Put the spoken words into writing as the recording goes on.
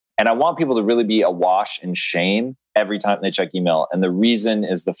And I want people to really be awash in shame every time they check email. And the reason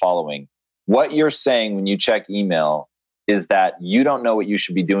is the following. What you're saying when you check email is that you don't know what you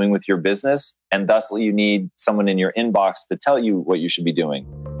should be doing with your business, and thusly you need someone in your inbox to tell you what you should be doing.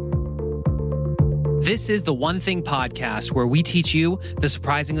 This is the One Thing podcast, where we teach you the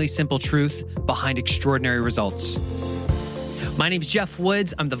surprisingly simple truth behind extraordinary results. My name's Jeff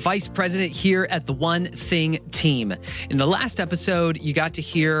Woods. I'm the vice president here at the One Thing team. In the last episode, you got to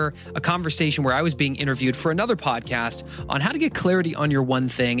hear a conversation where I was being interviewed for another podcast on how to get clarity on your one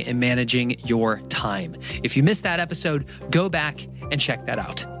thing and managing your time. If you missed that episode, go back and check that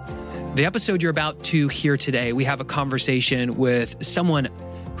out. The episode you're about to hear today, we have a conversation with someone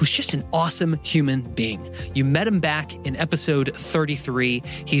who's just an awesome human being. You met him back in episode 33.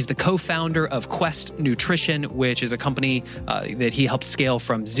 He's the co-founder of Quest Nutrition, which is a company that he helped scale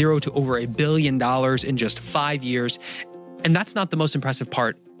from zero to over $1 billion in just 5 years. And that's not the most impressive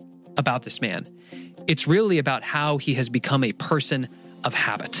part about this man. It's really about how he has become a person of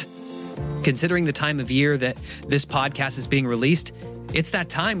habit. Considering the time of year that this podcast is being released, it's that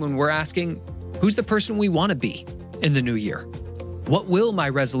time when we're asking, who's the person we want to be in the new year? What will my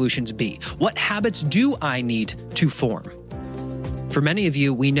resolutions be? What habits do I need to form? For many of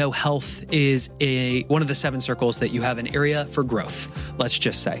you, we know health is one of the 7 circles that you have an area for growth, let's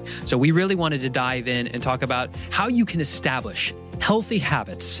just say. So we really wanted to dive in and talk about how you can establish healthy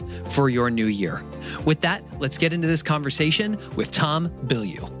habits for your new year. With that, let's get into this conversation with Tom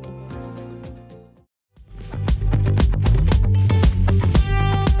Bilyeu.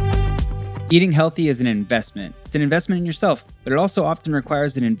 Eating healthy is an investment. It's an investment in yourself, but it also often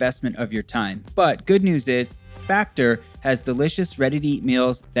requires an investment of your time. But good news is, Factor has delicious, ready-to-eat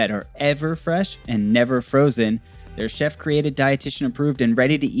meals that are ever fresh and never frozen. They're chef-created, dietitian-approved, and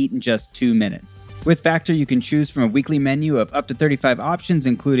ready to eat in just 2 minutes. With Factor, you can choose from a weekly menu of up to 35 options,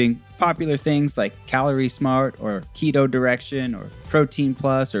 including popular things like Calorie Smart or Keto Direction or Protein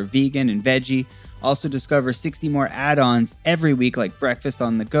Plus or Vegan and Veggie. Also discover 60 more add-ons every week, like breakfast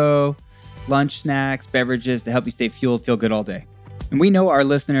on the go, lunch, snacks, beverages to help you stay fueled, feel good all day. And we know our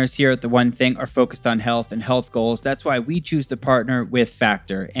listeners here at The One Thing are focused on health and health goals. That's why we choose to partner with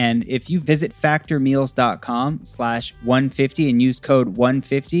Factor. And if you visit factormeals.com/150 and use code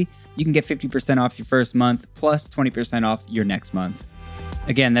 150, you can get 50% off your first month plus 20% off your next month.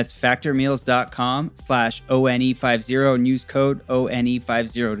 Again, that's factormeals.com/ONE50 and use code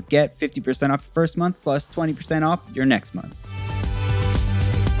ONE50 to get 50% off your first month plus 20% off your next month.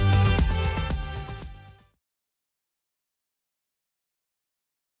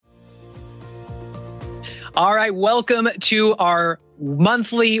 All right, welcome to our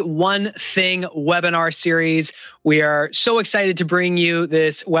monthly One Thing webinar series. We are so excited to bring you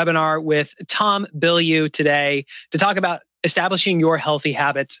this webinar with Tom Bilyeu today to talk about establishing your healthy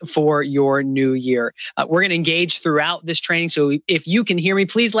habits for your new year. We're going to engage throughout this training. So if you can hear me,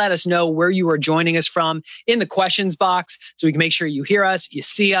 please let us know where you are joining us from in the questions box so we can make sure you hear us, you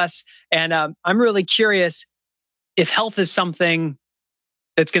see us. And I'm really curious if health is something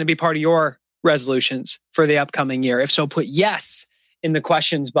that's going to be part of your resolutions for the upcoming year. If so, put yes in the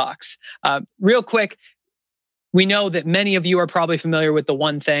questions box. Real quick, we know that many of you are probably familiar with the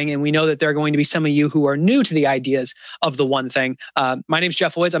One Thing, and we know that there are going to be some of you who are new to the ideas of the One Thing. My name is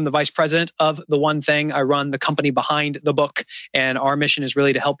Jeff Woods. I'm the vice president of the One Thing. I run the company behind the book, and our mission is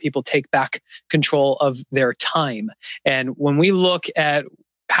really to help people take back control of their time. And when we look at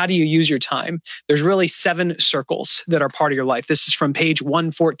how do you use your time? There's really 7 circles that are part of your life. This is from page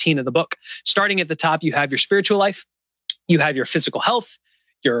 114 of the book. Starting at the top, you have your spiritual life, you have your physical health,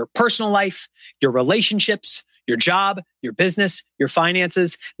 your personal life, your relationships, your job, your business, your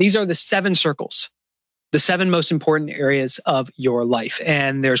finances. These are the 7 circles, the 7 most important areas of your life.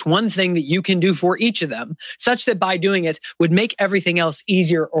 And there's one thing that you can do for each of them, such that by doing it would make everything else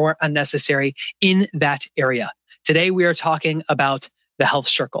easier or unnecessary in that area. Today, we are talking about the health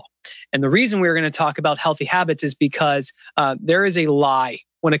circle. And the reason we're going to talk about healthy habits is because there is a lie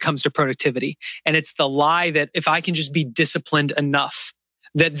when it comes to productivity. And it's the lie that if I can just be disciplined enough,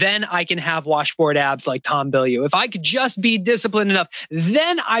 that then I can have washboard abs like Tom Bilyeu. If I could just be disciplined enough,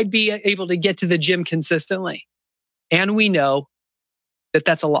 then I'd be able to get to the gym consistently. And we know that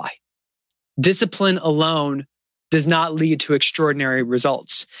that's a lie. Discipline alone does not lead to extraordinary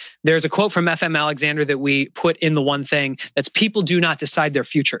results. There's a quote from F.M. Alexander that we put in the One Thing. That's people do not decide their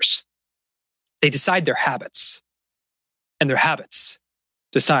futures. They decide their habits. And their habits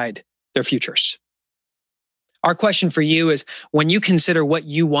decide their futures. Our question for you is, when you consider what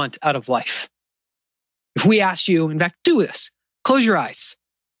you want out of life, if we asked you, in fact, do this, close your eyes.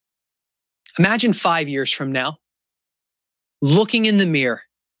 Imagine 5 years from now, looking in the mirror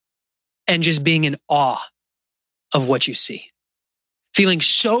and just being in awe of what you see. Feeling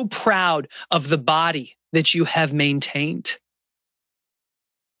so proud of the body that you have maintained.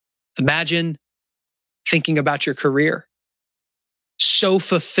 Imagine thinking about your career. So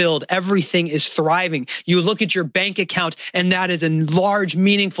fulfilled. Everything is thriving. You look at your bank account and that is a large,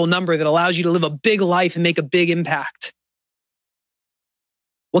 meaningful number that allows you to live a big life and make a big impact.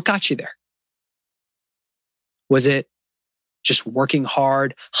 What got you there? Was it just working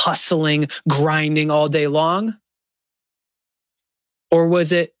hard, hustling, grinding all day long? Or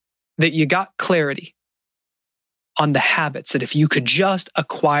was it that you got clarity on the habits that if you could just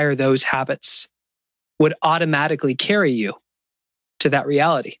acquire those habits would automatically carry you to that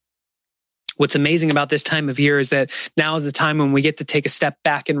reality? What's amazing about this time of year is that now is the time when we get to take a step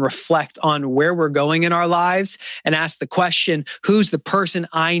back and reflect on where we're going in our lives and ask the question, who's the person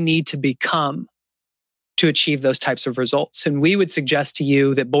I need to become to achieve those types of results? And we would suggest to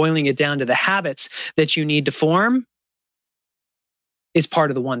you that boiling it down to the habits that you need to form is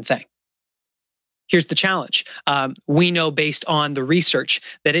part of the one thing. Here's the challenge. We know based on the research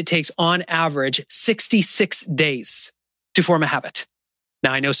that it takes on average 66 days to form a habit.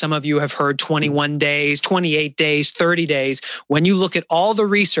 Now, I know some of you have heard 21 days, 28 days, 30 days. When you look at all the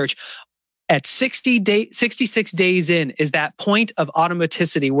research, at 66 days in is that point of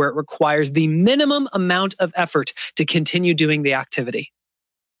automaticity where it requires the minimum amount of effort to continue doing the activity.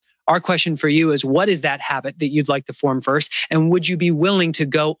 Our question for you is, what is that habit that you'd like to form first? And would you be willing to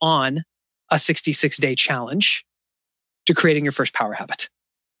go on a 66-day challenge to creating your first power habit?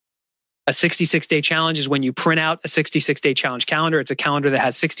 A 66-day challenge is when you print out a 66-day challenge calendar. It's a calendar that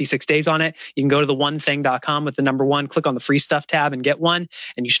has 66 days on it. You can go to theonething.com with the number 1, click on the free stuff tab and get one,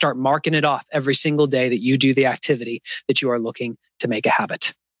 and you start marking it off every single day that you do the activity that you are looking to make a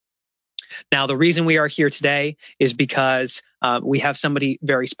habit. Now, the reason we are here today is because we have somebody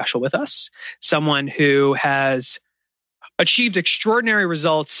very special with us, someone who has achieved extraordinary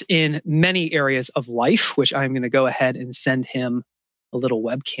results in many areas of life, which I'm going to go ahead and send him a little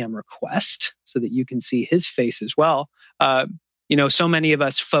webcam request so that you can see his face as well. So many of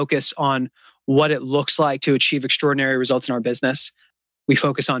us focus on what it looks like to achieve extraordinary results in our business. We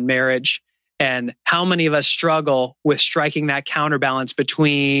focus on marriage, and how many of us struggle with striking that counterbalance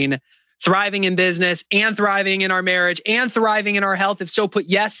between thriving in business and thriving in our marriage and thriving in our health. If so, put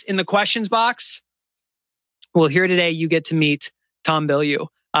yes in the questions box. Well, here today, you get to meet Tom Bilyeu.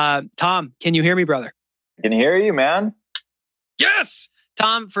 Tom, can you hear me, brother? I can hear you, man. Yes!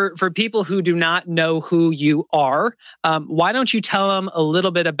 Tom, for people who do not know who you are, why don't you tell them a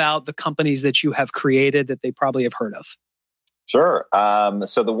little bit about the companies that you have created that they probably have heard of? Sure.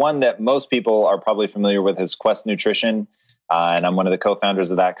 So the one that most people are probably familiar with is Quest Nutrition. And I'm one of the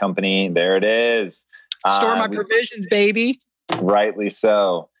co-founders of that company. There it is. Store my provisions, baby. Rightly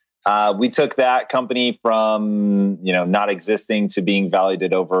so. We took that company from, not existing to being valued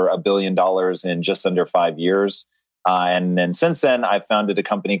at over $1 billion in just under 5 years. And then since then, I've founded a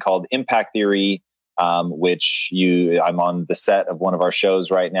company called Impact Theory, which I'm on the set of one of our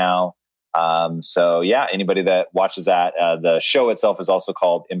shows right now. So yeah, anybody that watches that, the show itself is also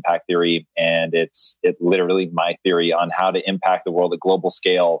called Impact Theory, and it's literally my theory on how to impact the world at global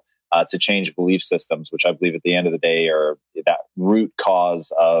scale to change belief systems, which I believe at the end of the day are that root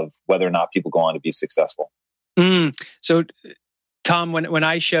cause of whether or not people go on to be successful. So, Tom, when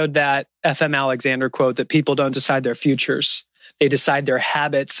I showed that FM Alexander quote that people don't decide their futures, they decide their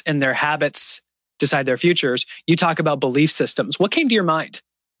habits, and their habits decide their futures, you talk about belief systems. What came to your mind?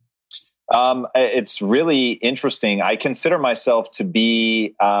 It's really interesting. I consider myself to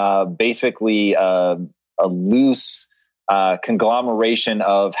be basically a loose conglomeration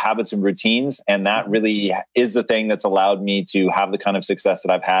of habits and routines. And that really is the thing that's allowed me to have the kind of success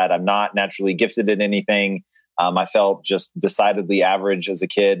that I've had. I'm not naturally gifted at anything. I felt just decidedly average as a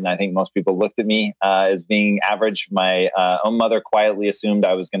kid. And I think most people looked at me as being average. My own mother quietly assumed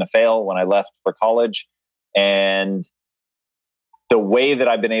I was going to fail when I left for college. And the way that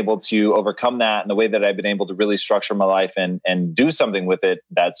I've been able to overcome that and the way that I've been able to really structure my life and do something with it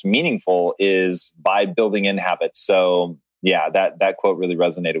that's meaningful is by building in habits. So yeah, that quote really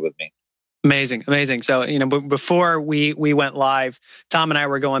resonated with me. Amazing. So, before we went live, Tom and I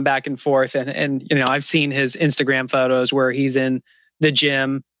were going back and forth and I've seen his Instagram photos where he's in the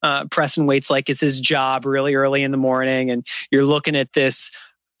gym, pressing weights like it's his job really early in the morning. And you're looking at this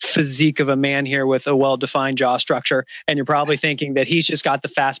physique of a man here with a well-defined jaw structure. And you're probably thinking that he's just got the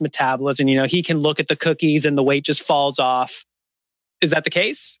fast metabolism. He can look at the cookies and the weight just falls off. Is that the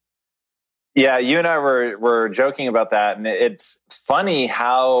case? Yeah, you and I were joking about that. And it's funny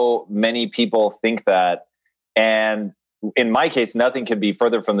how many people think that. And in my case, nothing could be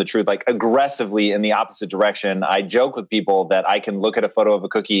further from the truth, like aggressively in the opposite direction. I joke with people that I can look at a photo of a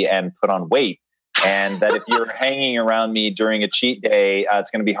cookie and put on weight. And that if you're hanging around me during a cheat day, it's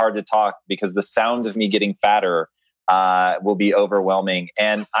going to be hard to talk because the sound of me getting fatter will be overwhelming.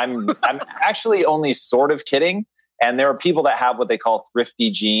 And I'm actually only sort of kidding. And there are people that have what they call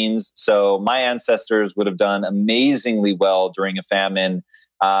thrifty genes. So my ancestors would have done amazingly well during a famine.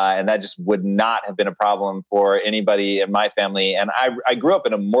 And that just would not have been a problem for anybody in my family. And I grew up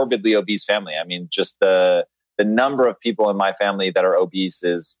in a morbidly obese family. I mean, just the number of people in my family that are obese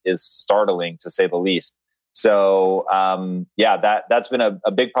is startling, to say the least. So, that's been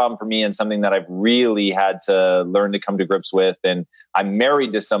a big problem for me and something that I've really had to learn to come to grips with. And I'm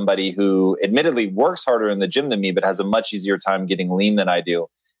married to somebody who admittedly works harder in the gym than me, but has a much easier time getting lean than I do.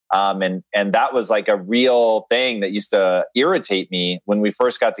 And that was like a real thing that used to irritate me when we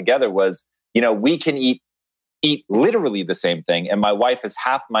first got together was, we can eat literally the same thing. And my wife is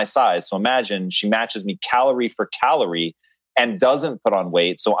half my size. So imagine she matches me calorie for calorie and doesn't put on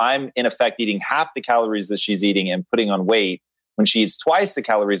weight. So I'm in effect eating half the calories that she's eating and putting on weight when she eats twice the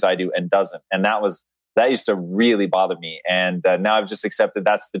calories I do and doesn't. And that used to really bother me. And now I've just accepted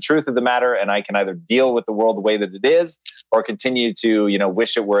that's the truth of the matter. And I can either deal with the world the way that it is or continue to,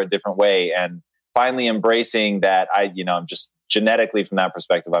 wish it were a different way. And finally embracing that I'm just genetically from that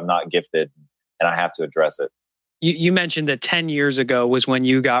perspective, I'm not gifted and I have to address it. You mentioned that 10 years ago was when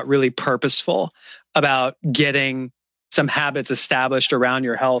you got really purposeful about getting some habits established around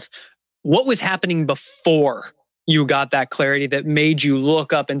your health. What was happening before you got that clarity that made you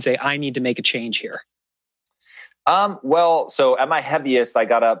look up and say, I need to make a change here? So at my heaviest, I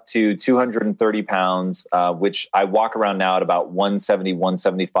got up to 230 pounds, which I walk around now at about 170,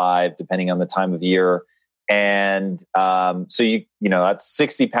 175, depending on the time of year. And so that's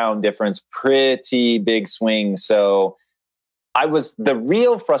 60-pound difference, pretty big swing. So the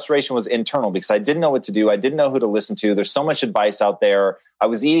real frustration was internal because I didn't know what to do. I didn't know who to listen to. There's so much advice out there. I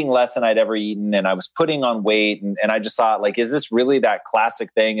was eating less than I'd ever eaten and I was putting on weight. And I just thought, like, is this really that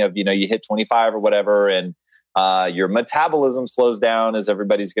classic thing of, you hit 25 or whatever and your metabolism slows down as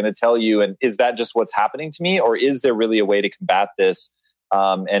everybody's going to tell you. And is that just what's happening to me? Or is there really a way to combat this?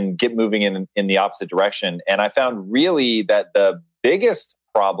 And get moving in the opposite direction. And I found really that the biggest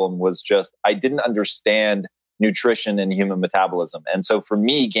problem was just I didn't understand nutrition and human metabolism. And so for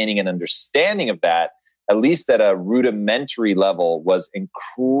me, gaining an understanding of that, at least at a rudimentary level, was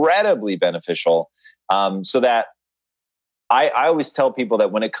incredibly beneficial. So that I always tell people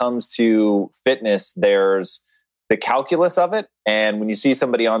that when it comes to fitness, there's the calculus of it. And when you see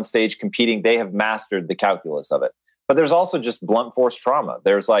somebody on stage competing, they have mastered the calculus of it. But there's also just blunt force trauma.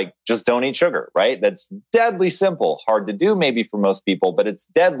 There's just don't eat sugar, right? That's deadly simple, hard to do maybe for most people, but it's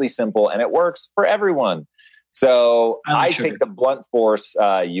deadly simple and it works for everyone. So I take the blunt force,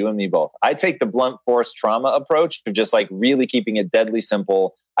 you and me both. I take the blunt force trauma approach of just really keeping it deadly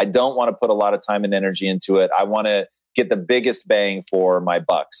simple. I don't want to put a lot of time and energy into it. I want to get the biggest bang for my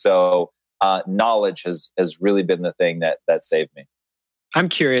buck. So knowledge has really been the thing that saved me. I'm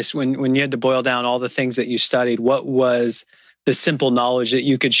curious, when you had to boil down all the things that you studied, what was the simple knowledge that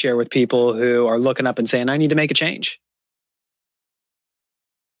you could share with people who are looking up and saying, I need to make a change?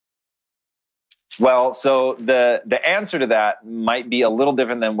 Well, so the answer to that might be a little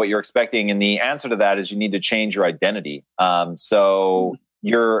different than what you're expecting. And the answer to that is you need to change your identity. So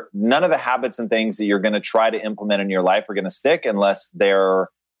none of the habits and things that you're going to try to implement in your life are going to stick unless they're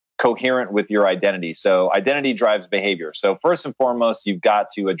coherent with your identity. So identity drives behavior. So first and foremost, you've got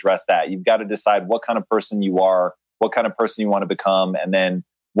to address that. You've got to decide what kind of person you are, what kind of person you want to become, and then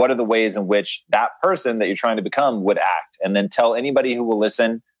what are the ways in which that person that you're trying to become would act. And then tell anybody who will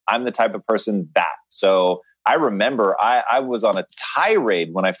listen, I'm the type of person that. So I remember I was on a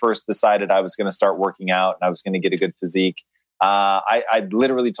tirade when I first decided I was going to start working out and I was going to get a good physique. I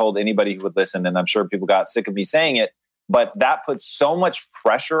literally told anybody who would listen, and I'm sure people got sick of me saying it, but that put so much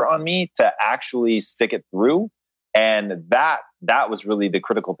pressure on me to actually stick it through. And that was really the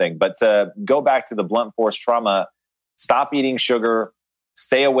critical thing. But to go back to the blunt force trauma, stop eating sugar,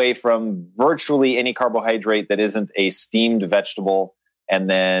 stay away from virtually any carbohydrate that isn't a steamed vegetable. And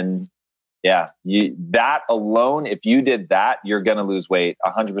then, that alone, if you did that, you're going to lose weight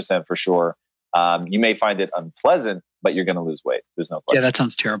 100% for sure. You may find it unpleasant, but you're going to lose weight. There's no question. Yeah, that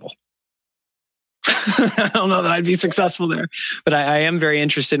sounds terrible. I don't know that I'd be successful there, but I am very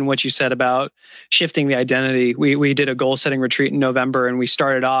interested in what you said about shifting the identity. We did a goal setting retreat in November, and we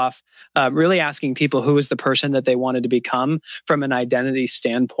started off really asking people who was the person that they wanted to become from an identity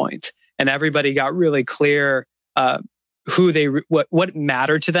standpoint. And everybody got really clear what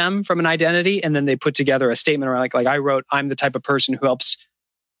mattered to them from an identity, and then they put together a statement around like I wrote, I'm the type of person who helps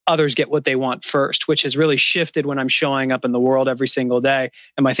others get what they want first, which has really shifted when I'm showing up in the world every single day.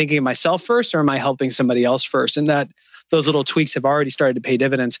 Am I thinking of myself first, or am I helping somebody else first? And that those little tweaks have already started to pay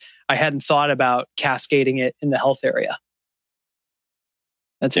dividends. I hadn't thought about cascading it in the health area.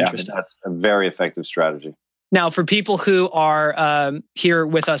 That's interesting. That's a very effective strategy. Now, for people who are here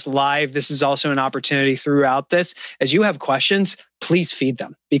with us live, this is also an opportunity throughout this. As you have questions, please feed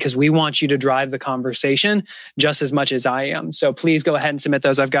them, because we want you to drive the conversation just as much as I am. So please go ahead and submit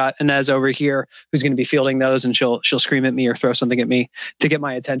those. I've got Inez over here who's going to be fielding those, and she'll scream at me or throw something at me to get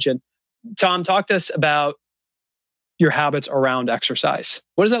my attention. Tom, talk to us about your habits around exercise.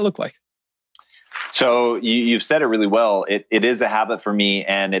 What does that look like? So you've said it really well. It is a habit for me,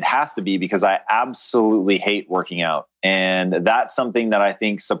 and it has to be, because I absolutely hate working out. And that's something that I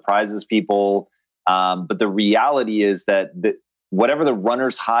think surprises people. But the reality is that whatever the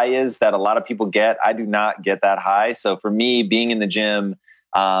runner's high is that a lot of people get, I do not get that high. So for me, being in the gym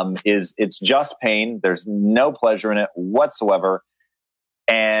it's just pain. There's no pleasure in it whatsoever.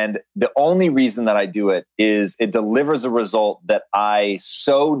 And the only reason that I do it is it delivers a result that I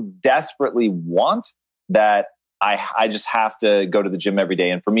so desperately want that I just have to go to the gym every day.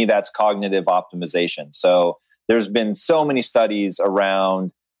 And for me, that's cognitive optimization. So there's been so many studies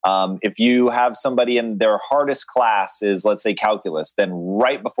around if you have somebody in their hardest class is, let's say, calculus, then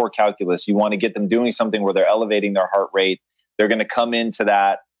right before calculus, you want to get them doing something where they're elevating their heart rate. They're going to come into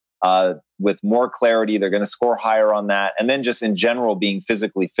that with more clarity. They're going to score higher on that. And then just in general, being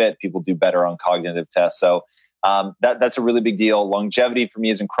physically fit, people do better on cognitive tests. So that's a really big deal. Longevity for me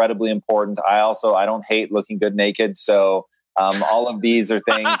is incredibly important. I don't hate looking good naked. So all of these are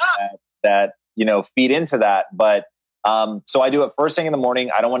things that feed into that. But so I do it first thing in the morning.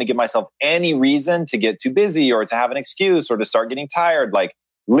 I don't want to give myself any reason to get too busy or to have an excuse or to start getting tired. Like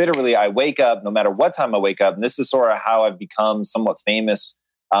literally, I wake up no matter what time I wake up. And this is sort of how I've become somewhat famous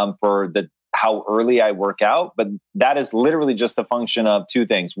for how early I work out. But that is literally just a function of two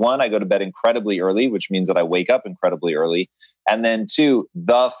things. One, I go to bed incredibly early, which means that I wake up incredibly early. And then two,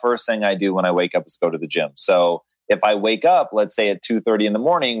 the first thing I do when I wake up is go to the gym. So if I wake up, let's say at 2:30 in the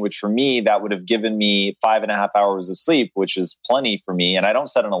morning, which for me, that would have given me 5.5 hours of sleep, which is plenty for me. And I don't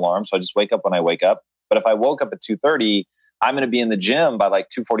set an alarm, so I just wake up when I wake up. But if I woke up at 2:30, I'm going to be in the gym by like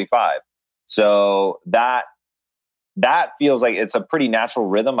 2:45. So that feels like it's a pretty natural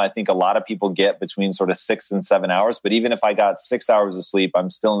rhythm. I think a lot of people get between sort of 6 and 7 hours. But even if I got 6 hours of sleep,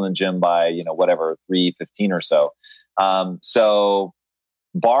 I'm still in the gym by, 3:15 or so. So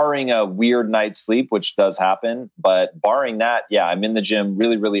barring a weird night's sleep, which does happen, but barring that, yeah, I'm in the gym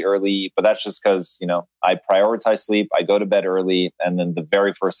really, really early. But that's just because, I prioritize sleep. I go to bed early. And then the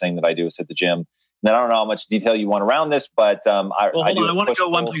very first thing that I do is hit the gym. And then I don't know how much detail you want around this, but I want to go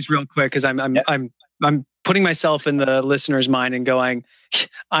one place real quick, because I'm putting myself in the listener's mind and going,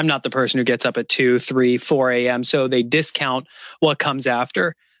 I'm not the person who gets up at 2, 3, 4 a.m. So they discount what comes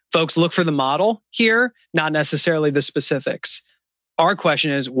after. Folks, look for the model here, not necessarily the specifics. Our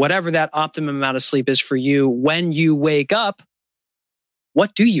question is, whatever that optimum amount of sleep is for you, when you wake up,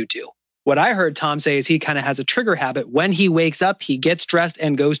 what do you do? What I heard Tom say is he kind of has a trigger habit. When he wakes up, he gets dressed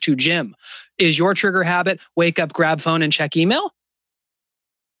and goes to gym. Is your trigger habit wake up, grab phone, and check email?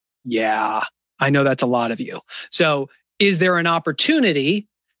 Yeah, I know that's a lot of you. So is there an opportunity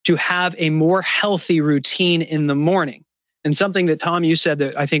to have a more healthy routine in the morning? And something that, Tom, you said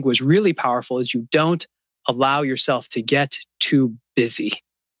that I think was really powerful is you don't allow yourself to get too busy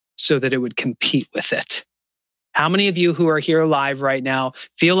so that it would compete with it. How many of you who are here live right now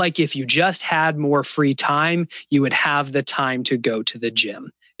feel like if you just had more free time, you would have the time to go to the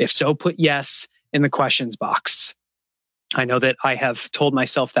gym? If so, put yes in the questions box. I know that I have told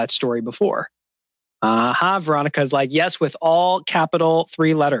myself that story before. Veronica's like, yes, with all capital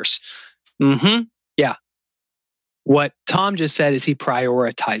 3 letters. Yeah. What Tom just said is he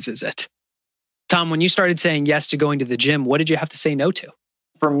prioritizes it. Tom, when you started saying yes to going to the gym, what did you have to say no to?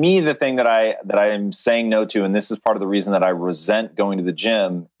 For me, the thing that I am saying no to, and this is part of the reason that I resent going to the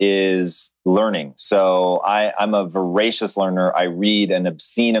gym, is learning. So I'm a voracious learner. I read an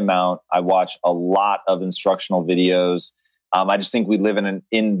obscene amount. I watch a lot of instructional videos. I just think we live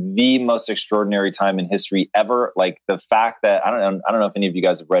in the most extraordinary time in history ever. Like the fact that I don't know if any of you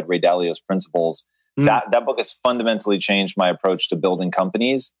guys have read Ray Dalio's Principles. That book has fundamentally changed my approach to building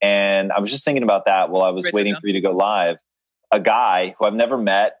companies. And I was just thinking about that while I was waiting for you to go live. A guy who I've never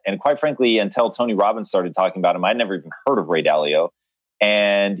met, and quite frankly, until Tony Robbins started talking about him, I'd never even heard of Ray Dalio.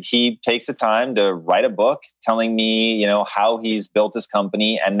 And he takes the time to write a book telling me, how he's built his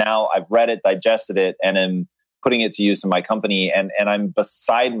company. And now I've read it, digested it, and am putting it to use in my company. And I'm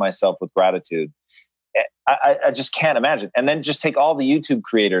beside myself with gratitude. I just can't imagine. And then just take all the YouTube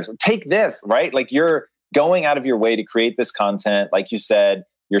creators, take this, right? Like you're going out of your way to create this content. Like you said,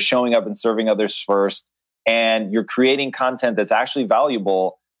 you're showing up and serving others first, and you're creating content that's actually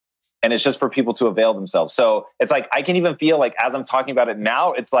valuable. And it's just for people to avail themselves. So it's like, I can even feel like as I'm talking about it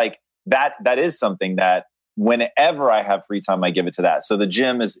now, it's like that is something that whenever I have free time, I give it to that. So the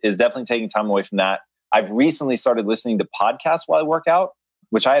gym is definitely taking time away from that. I've recently started listening to podcasts while I work out,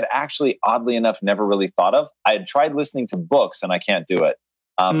 which I had actually, oddly enough, never really thought of. I had tried listening to books and I can't do it.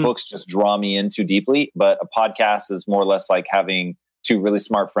 Books just draw me in too deeply, but a podcast is more or less like having two really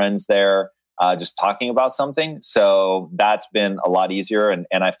smart friends there, just talking about something. So that's been a lot easier. And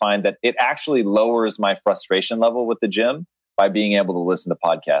I find that it actually lowers my frustration level with the gym by being able to listen to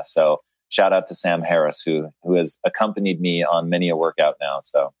podcasts. So shout out to Sam Harris, who has accompanied me on many a workout now.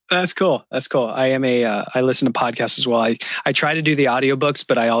 So that's cool. That's cool. I listen to podcasts as well. I try to do the audiobooks,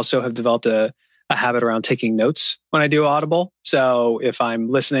 but I also have developed a habit around taking notes when I do Audible. So if I'm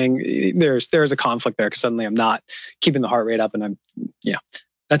listening, there's a conflict there because suddenly I'm not keeping the heart rate up, and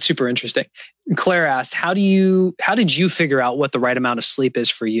that's super interesting. Claire asked, how did you figure out what the right amount of sleep is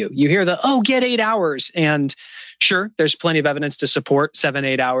for you? You hear get 8 hours, and sure, there's plenty of evidence to support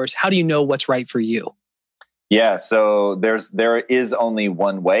 7-8 hours. How do you know what's right for you? Yeah, so there is only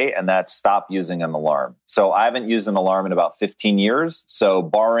one way, and that's stop using an alarm. So I haven't used an alarm in about 15 years. So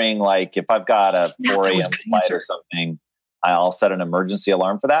barring like if I've got a 4 a.m. flight or something, I'll set an emergency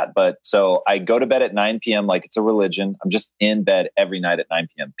alarm for that. But so I go to bed at 9 p.m. like it's a religion. I'm just in bed every night at 9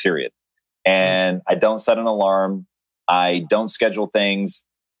 p.m. period. And I don't set an alarm. I don't schedule things.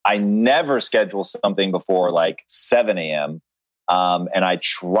 I never schedule something before like 7 a.m. And I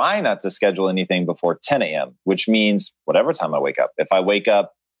try not to schedule anything before 10 a.m., which means whatever time I wake up. If I wake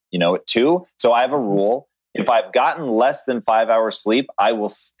up, at 2, so I have a rule. If I've gotten less than 5 hours sleep, I will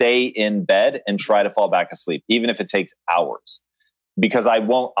stay in bed and try to fall back asleep, even if it takes hours, because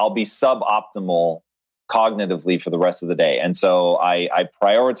I'll be suboptimal cognitively for the rest of the day. And so I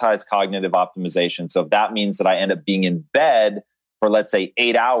prioritize cognitive optimization. So if that means that I end up being in bed for, let's say,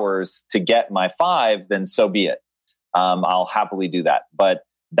 8 hours to get my 5, then so be it. I'll happily do that. But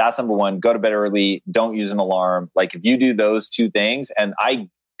that's number one, go to bed early, don't use an alarm. Like if you do those two things, and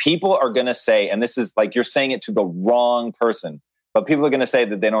people are going to say, and this is like, you're saying it to the wrong person, but people are going to say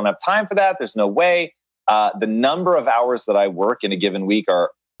that they don't have time for that. There's no way. The number of hours that I work in a given week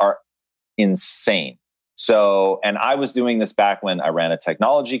are insane. So, and I was doing this back when I ran a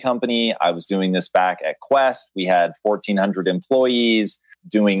technology company. I was doing this back at Quest. We had 1,400 employees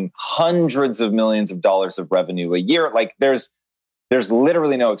doing hundreds of millions of dollars of revenue a year. Like there's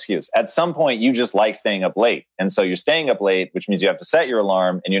literally no excuse. At some point, you just like staying up late. And so you're staying up late, which means you have to set your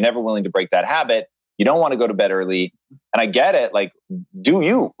alarm, and you're never willing to break that habit. You don't want to go to bed early. And I get it. Like, do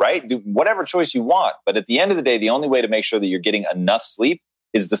you, right? Do whatever choice you want. But at the end of the day, the only way to make sure that you're getting enough sleep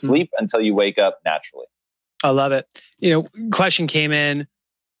is to sleep until you wake up naturally. I love it. Question came in.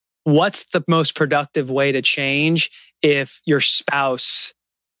 What's the most productive way to change if your spouse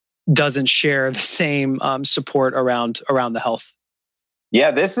doesn't share the same support around the health? Yeah,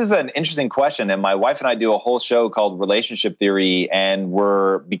 this is an interesting question. And my wife and I do a whole show called Relationship Theory. And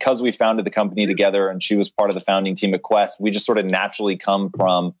because we founded the company together and she was part of the founding team at Quest, we just sort of naturally come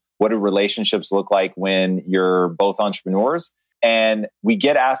from what do relationships look like when you're both entrepreneurs? And we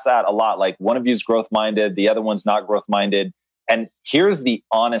get asked that a lot, like one of you is growth minded, the other one's not growth minded. And here's the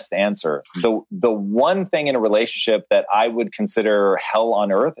honest answer. The one thing in a relationship that I would consider hell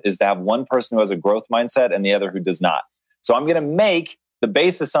on earth is to have one person who has a growth mindset and the other who does not. So I'm going to make the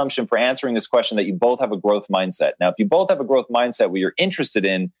base assumption for answering this question that you both have a growth mindset. Now, if you both have a growth mindset, what you're interested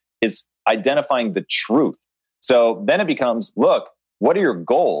in is identifying the truth. So then it becomes, look, what are your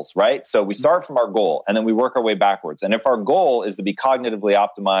goals, right? So we start from our goal and then we work our way backwards. And if our goal is to be cognitively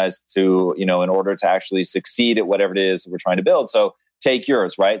optimized to, in order to actually succeed at whatever it is we're trying to build. So take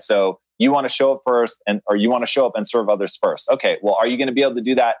yours, right? So you want to show up first or you want to show up and serve others first. Okay, well, are you going to be able to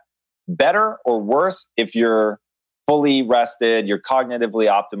do that better or worse if you're fully rested, you're cognitively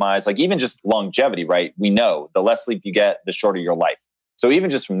optimized, like even just longevity, right? We know the less sleep you get, the shorter your life. So even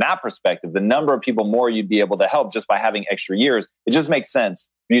just from that perspective, the number of people more you'd be able to help just by having extra years, it just makes sense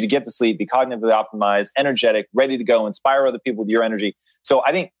for you to get to sleep, be cognitively optimized, energetic, ready to go, inspire other people with your energy. So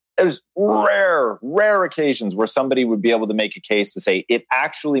I think there's rare occasions where somebody would be able to make a case to say it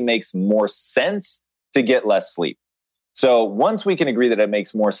actually makes more sense to get less sleep. So once we can agree that it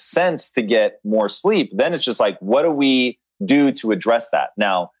makes more sense to get more sleep, then it's just like, what do we do to address that?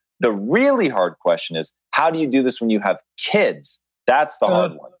 Now, the really hard question is, how do you do this when you have kids? That's the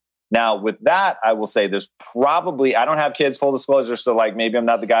hard one. Now, with that, I will say there's probably, I don't have kids, full disclosure, so like maybe I'm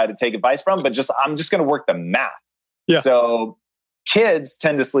not the guy to take advice from, but I'm just going to work the math. Yeah. So kids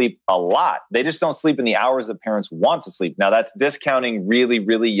tend to sleep a lot. They just don't sleep in the hours that parents want to sleep. Now, that's discounting really,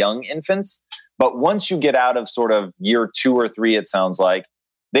 really young infants. But once you get out of sort of year 2 or 3, it sounds like,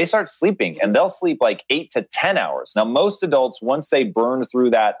 they start sleeping and they'll sleep like 8 to 10 hours. Now, most adults, once they burn through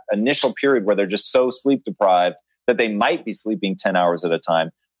that initial period where they're just so sleep deprived that they might be sleeping 10 hours at a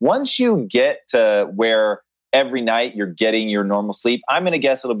time, once you get to where every night you're getting your normal sleep, I'm going to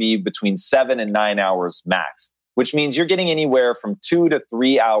guess it'll be between 7 and 9 hours max, which means you're getting anywhere from 2 to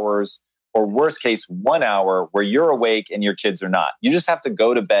 3 hours, or worst case, 1 hour where you're awake and your kids are not. You just have to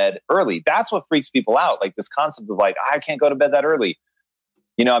go to bed early. That's what freaks people out. Like this concept of like, I can't go to bed that early.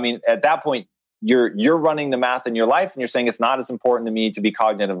 You know, I mean, at that point, you're running the math in your life and you're saying it's not as important to me to be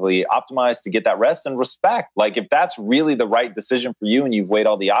cognitively optimized to get that rest and respect. Like if that's really the right decision for you and you've weighed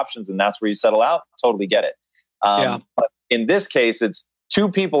all the options and that's where you settle out, totally get it. But in this case, it's two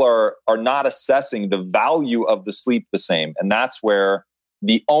people are not assessing the value of the sleep the same. And that's where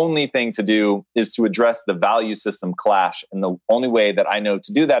the only thing to do is to address the value system clash. And the only way that I know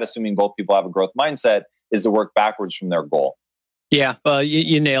to do that, assuming both people have a growth mindset, is to work backwards from their goal. Yeah, well,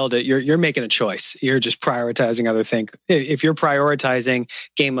 you nailed it. You're making a choice. You're just prioritizing other things. If you're prioritizing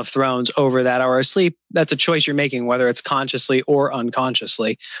Game of Thrones over that hour of sleep, that's a choice you're making, whether it's consciously or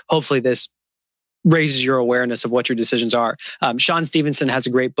unconsciously. Hopefully this raises your awareness of what your decisions are. Sean Stevenson has a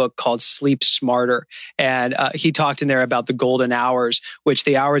great book called Sleep Smarter. And he talked in there about the golden hours, which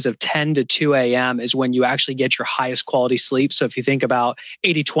the hours of 10 to 2 a.m. is when you actually get your highest quality sleep. So if you think about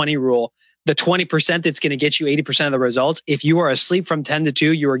 80-20 rule, the 20% that's going to get you 80% of the results, if you are asleep from 10 to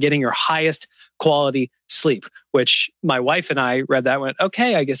 2, you are getting your highest quality sleep, which my wife and I read that and went,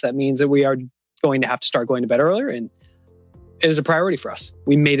 okay, I guess that means that we are going to have to start going to bed earlier. And it is a priority for us.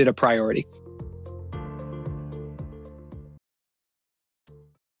 We made it a priority.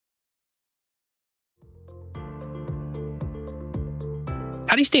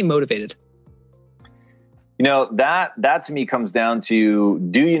 How do you stay motivated? You know, that to me comes down to,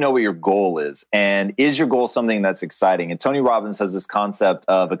 do you know what your goal is? And is your goal something that's exciting? And Tony Robbins has this concept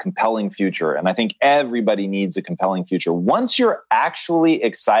of a compelling future. And I think everybody needs a compelling future. Once you're actually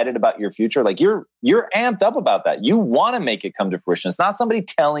excited about your future, like you're amped up about that. You want to make it come to fruition. It's not somebody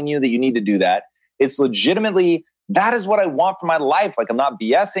telling you that you need to do that. It's legitimately, that is what I want for my life. Like I'm not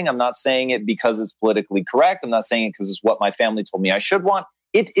BSing. I'm not saying it because it's politically correct. I'm not saying it because it's what my family told me I should want.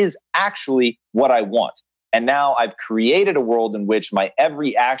 It is actually what I want. And now I've created a world in which my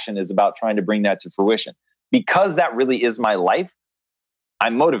every action is about trying to bring that to fruition. Because that really is my life,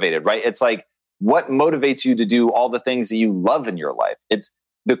 I'm motivated, right? It's like, what motivates you to do all the things that you love in your life? It's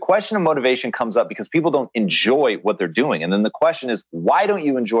the question of motivation comes up because people don't enjoy what they're doing. And then the question is, why don't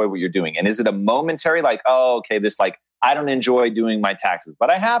you enjoy what you're doing? And is it a momentary, like, oh, okay, this like, I don't enjoy doing my taxes, but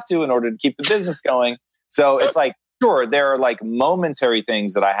I have to in order to keep the business going. So it's like, sure, there are like momentary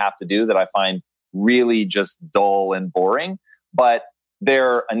things that I have to do that I find really just dull and boring, but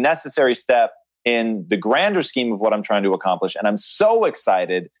they're a necessary step in the grander scheme of what I'm trying to accomplish. And I'm so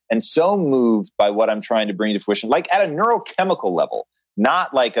excited and so moved by what I'm trying to bring to fruition, like at a neurochemical level,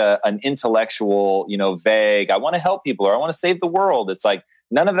 not like an intellectual, vague, I want to help people or I want to save the world. It's like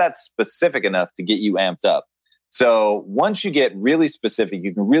none of that's specific enough to get you amped up. So once you get really specific,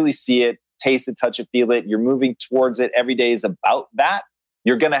 you can really see it, taste it, touch it, feel it. You're moving towards it. Every day is about that.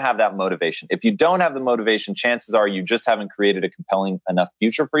 You're going to have that motivation. If you don't have the motivation, chances are you just haven't created a compelling enough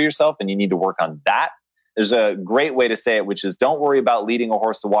future for yourself, and you need to work on that. There's a great way to say it, which is don't worry about leading a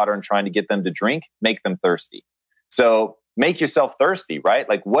horse to water and trying to get them to drink, make them thirsty. So make yourself thirsty, right?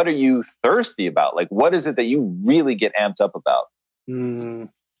 Like, what are you thirsty about? Like, what is it that you really get amped up about?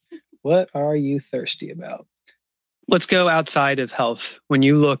 What are you thirsty about? Let's go outside of health. When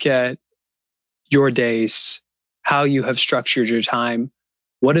you look at your days, how you have structured your time,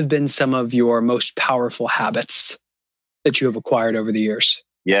 what have been some of your most powerful habits that you have acquired over the years?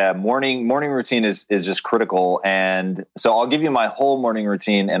 Yeah, morning routine is just critical. And so I'll give you my whole morning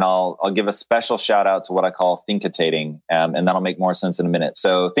routine, and I'll give a special shout out to what I call thinkitating, and that'll make more sense in a minute.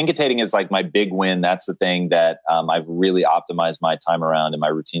 So thinkitating is like my big win. That's the thing that I've really optimized my time around and my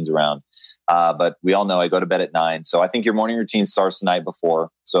routines around. But we all know I go to bed at 9. So I think your morning routine starts the night before.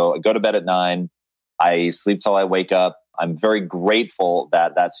 So I go to bed at 9. I sleep till I wake up. I'm very grateful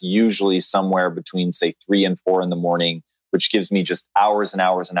that that's usually somewhere between, say, 3 and 4 in the morning, which gives me just hours and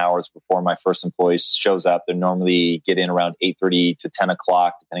hours and hours before my first employee shows up. They normally get in around 8:30 to 10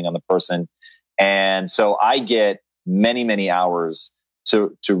 o'clock, depending on the person. And so I get many, many hours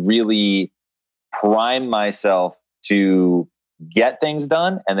to really prime myself to get things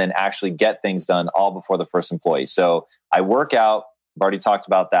done and then actually get things done all before the first employee. So I work out. I've already talked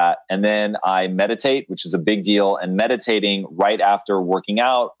about that. And then I meditate, which is a big deal. And meditating right after working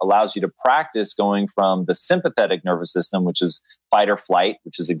out allows you to practice going from the sympathetic nervous system, which is fight or flight,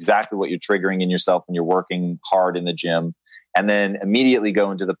 which is exactly what you're triggering in yourself when you're working hard in the gym. And then immediately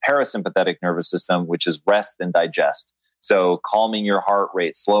go into the parasympathetic nervous system, which is rest and digest. So calming your heart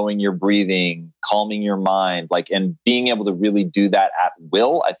rate, slowing your breathing, calming your mind, and being able to really do that at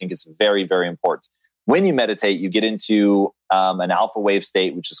will, I think is very, very important. When you meditate, you get into an alpha wave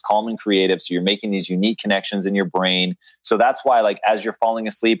state, which is calm and creative. So you're making these unique connections in your brain. So that's why, as you're falling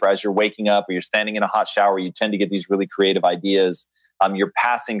asleep or as you're waking up or you're standing in a hot shower, you tend to get these really creative ideas. You're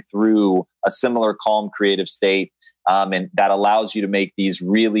passing through a similar calm, creative state. And that allows you to make these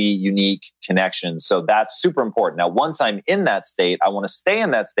really unique connections. So that's super important. Now, once I'm in that state, I want to stay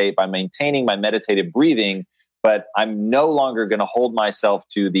in that state by maintaining my meditative breathing, but I'm no longer going to hold myself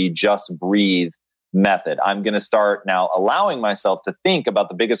to the just breathe method. I'm going to start now allowing myself to think about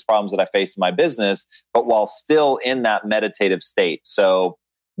the biggest problems that I face in my business, but while still in that meditative state. So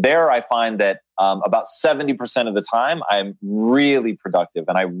there I find that about 70% of the time, I'm really productive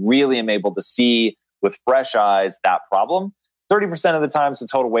and I really am able to see with fresh eyes that problem. 30% of the time it's a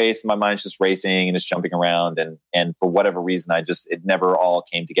total waste. My mind's just racing and it's jumping around. And for whatever reason, it never all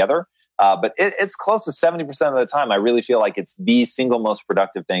came together. But it's close to 70% of the time. I really feel like it's the single most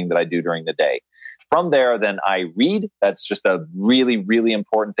productive thing that I do during the day. From there, then I read. That's just a really, really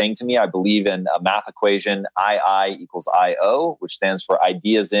important thing to me. I believe in a math equation, II equals IO, which stands for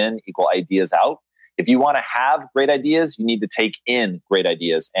ideas in equal ideas out. If you want to have great ideas, you need to take in great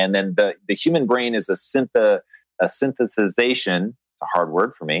ideas. And then the human brain is a synthesization, it's a hard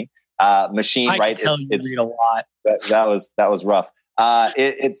word for me, machine, right? I can tell you read a lot. That was rough.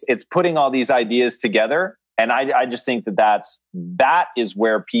 It's putting all these ideas together. And I just think that is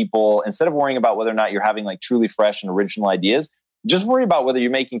where people, instead of worrying about whether or not you're having truly fresh and original ideas, just worry about whether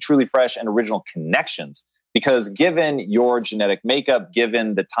you're making truly fresh and original connections. Because given your genetic makeup,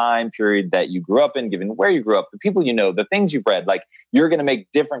 given the time period that you grew up in, given where you grew up, the people you know, the things you've read, you're going to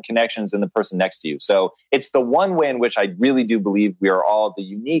make different connections than the person next to you. So it's the one way in which I really do believe we are all the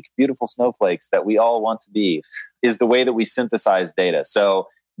unique, beautiful snowflakes that we all want to be, is the way that we synthesize data.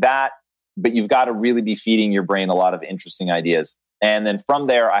 But you've got to really be feeding your brain a lot of interesting ideas. And then from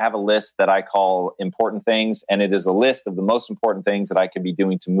there, I have a list that I call important things. And it is a list of the most important things that I could be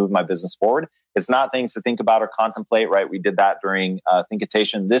doing to move my business forward. It's not things to think about or contemplate, right? We did that during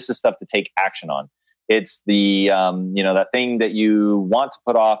Thinkitation. This is stuff to take action on. It's the, that thing that you want to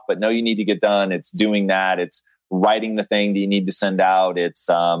put off, but know you need to get done. It's doing that. It's writing the thing that you need to send out. It's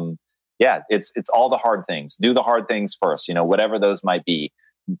all the hard things. Do the hard things first, whatever those might be.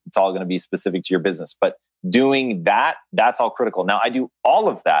 It's all going to be specific to your business, but doing that's all critical. Now I do all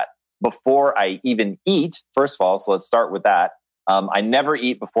of that before I even eat, first of all. So let's start with that. I never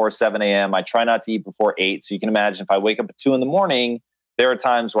eat before 7 a.m. I try not to eat before 8. So you can imagine if I wake up at 2 a.m, there are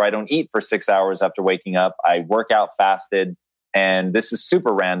times where I don't eat for 6 hours after waking up. I work out fasted, and this is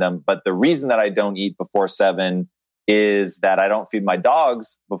super random. But the reason that I don't eat before 7 is that I don't feed my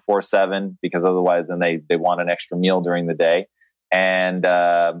dogs before 7, because otherwise then they want an extra meal during the day. And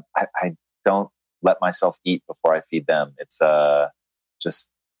I don't let myself eat before I feed them. It's a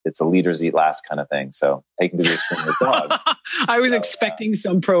leaders eat last kind of thing. So taking to the extreme with dogs. I was expecting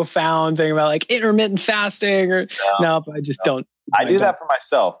some profound thing about intermittent fasting or no, but I just don't. I do that for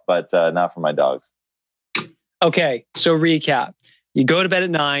myself, but not for my dogs. Okay, so recap. You go to bed at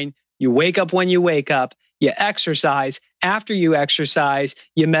 9, you wake up when you wake up, you exercise. After you exercise,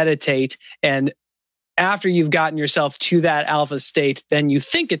 you meditate, and after you've gotten yourself to that alpha state, then you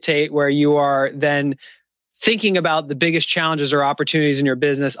thinkitate, where you are then thinking about the biggest challenges or opportunities in your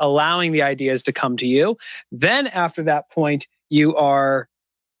business, allowing the ideas to come to you. Then after that point, you are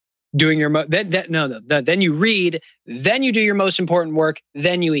doing your then you read, then you do your most important work,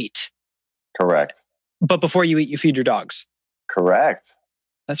 then you eat. Correct. But before you eat, you feed your dogs. Correct.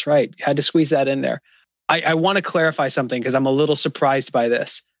 That's right. Had to squeeze that in there. I want to clarify something because I'm a little surprised by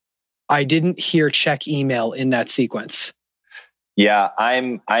this. I didn't hear check email in that sequence. Yeah, I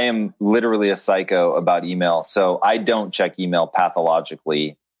am literally a psycho about email. So I don't check email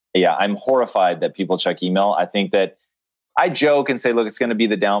pathologically. Yeah, I'm horrified that people check email. I think that I joke and say, look, it's going to be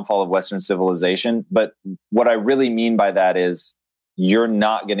the downfall of Western civilization. But what I really mean by that is you're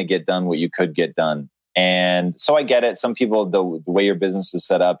not going to get done what you could get done. And so I get it. Some people, the way your business is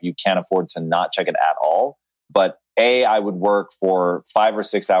set up, you can't afford to not check it at all. But I would work for 5 or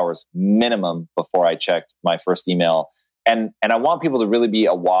 6 hours minimum before I checked my first email. And I want people to really be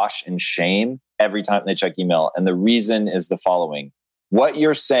awash in shame every time they check email. And the reason is the following. What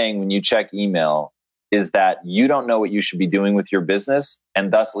you're saying when you check email is that you don't know what you should be doing with your business,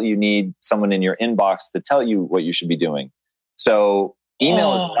 and thusly you need someone in your inbox to tell you what you should be doing. So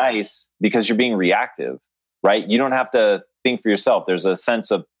email is nice because you're being reactive, right? You don't have to think for yourself. There's a sense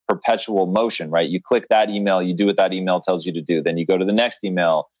of perpetual motion, right? You click that email, you do what that email tells you to do. Then you go to the next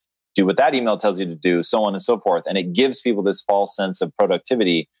email, do what that email tells you to do, so on and so forth. And it gives people this false sense of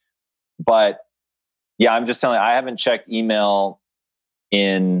productivity. But yeah, I'm just telling you, I haven't checked email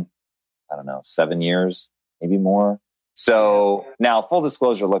in, I don't know, 7 years, maybe more. So now, full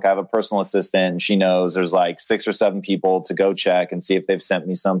disclosure, look, I have a personal assistant and she knows there's like 6 or 7 people to go check and see if they've sent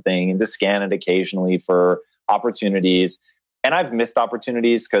me something and to scan it occasionally for opportunities. And I've missed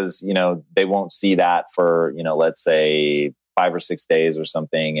opportunities because, they won't see that for, let's say 5 or 6 days or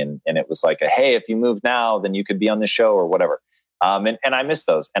something. And it was like, hey, if you move now, then you could be on the show or whatever. And I miss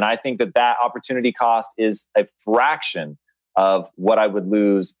those. And I think that opportunity cost is a fraction of what I would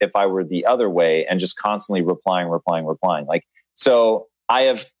lose if I were the other way and just constantly replying. Like, so I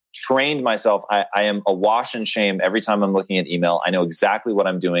have trained myself. I am awash in shame every time I'm looking at email. I know exactly what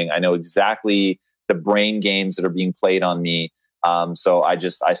I'm doing. I know exactly the brain games that are being played on me. So I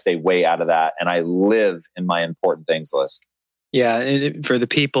stay way out of that, and I live in my important things list. Yeah. And for the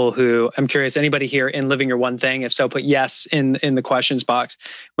people who, I'm curious, anybody here in Living Your One Thing? If so, put yes in the questions box.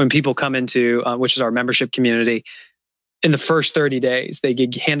 When people come into, which is our membership community, in the first 30 days, they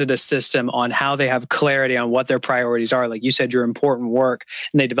get handed a system on how they have clarity on what their priorities are. Like you said, your important work,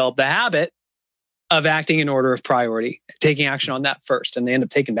 and they develop the habit of acting in order of priority, taking action on that first. And they end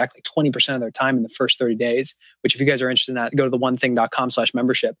up taking back like 20% of their time in the first 30 days, which if you guys are interested in that, go to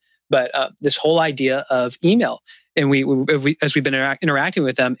theonething.com/membership. But this whole idea of email, and as we've been interacting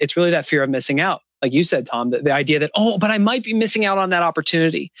with them, it's really that fear of missing out. Like you said, Tom, the idea that, but I might be missing out on that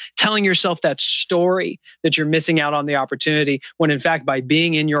opportunity, telling yourself that story that you're missing out on the opportunity, when in fact, by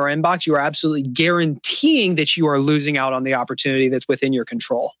being in your inbox, you are absolutely guaranteeing that you are losing out on the opportunity that's within your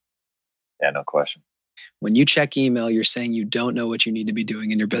control. Yeah, no question. When you check email, you're saying you don't know what you need to be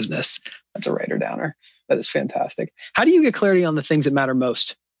doing in your business. That's a writer downer. That is fantastic. How do you get clarity on the things that matter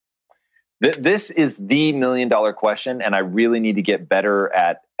most? This is the $1 million question, and I really need to get better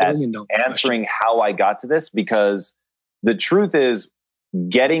at answering how I got to this, because the truth is,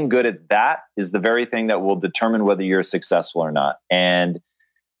 getting good at that is the very thing that will determine whether you're successful or not. And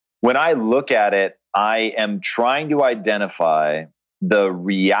when I look at it, I am trying to identify the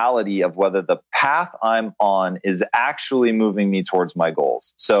reality of whether the path I'm on is actually moving me towards my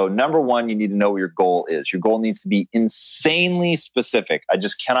goals. So number one, you need to know what your goal is. Your goal needs to be insanely specific. I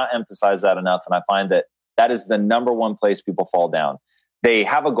just cannot emphasize that enough. And I find that is the number one place people fall down. They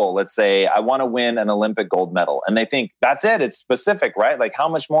have a goal. Let's say, I want to win an Olympic gold medal. And they think, that's it. It's specific, right? Like, how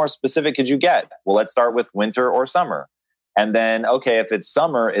much more specific could you get? Well, let's start with winter or summer. And then, okay, if it's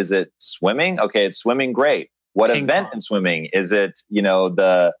summer, is it swimming? Okay, it's swimming. Great. What event in swimming? Is it,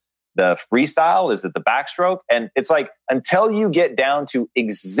 the freestyle? Is it the backstroke? And it's like, until you get down to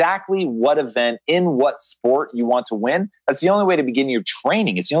exactly what event in what sport you want to win, that's the only way to begin your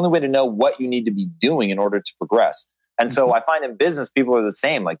training. It's the only way to know what you need to be doing in order to progress. And so I find in business, people are the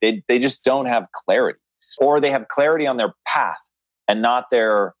same. Like they just don't have clarity, or they have clarity on their path and not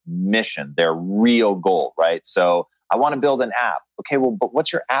their mission, their real goal, right? So I want to build an app. Okay, well, but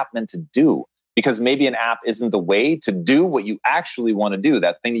what's your app meant to do? Because maybe an app isn't the way to do what you actually want to do,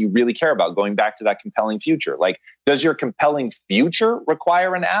 that thing that you really care about, going back to that compelling future. Like, does your compelling future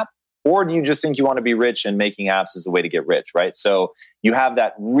require an app? Or do you just think you want to be rich and making apps is the way to get rich, right? So you have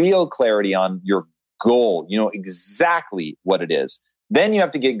that real clarity on your goal. You know exactly what it is. Then you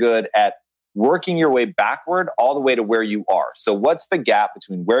have to get good at working your way backward all the way to where you are. So what's the gap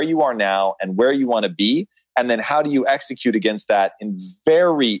between where you are now and where you want to be? And then how do you execute against that in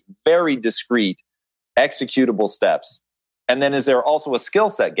very, very discrete executable steps? And then is there also a skill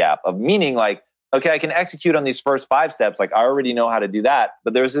set gap of meaning like, okay, I can execute on these first 5 steps. Like, I already know how to do that,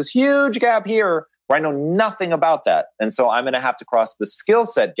 but there's this huge gap here where I know nothing about that. And so I'm going to have to cross the skill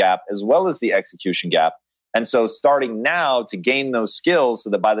set gap as well as the execution gap. And so starting now to gain those skills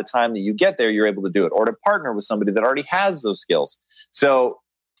so that by the time that you get there, you're able to do it, or to partner with somebody that already has those skills. So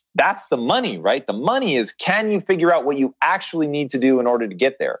that's the money, right? The money is, can you figure out what you actually need to do in order to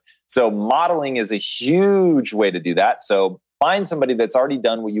get there? So modeling is a huge way to do that. So find somebody that's already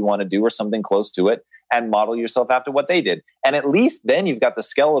done what you want to do or something close to it and model yourself after what they did. And at least then you've got the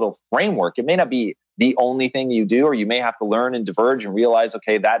skeletal framework. It may not be the only thing you do, or you may have to learn and diverge and realize,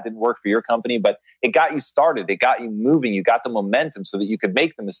 okay, that didn't work for your company, but it got you started. It got you moving. You got the momentum so that you could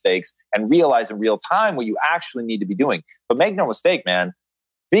make the mistakes and realize in real time what you actually need to be doing. But make no mistake, man,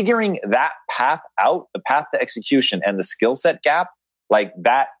 figuring that path out, the path to execution and the skill set gap, like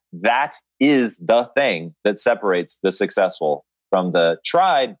that is the thing that separates the successful from the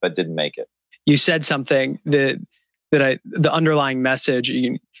tried but didn't make it. You said something the underlying message.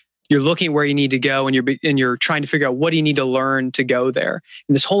 You're looking where you need to go, and you're trying to figure out what do you need to learn to go there.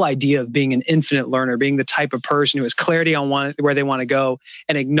 And this whole idea of being an infinite learner, being the type of person who has clarity on where they want to go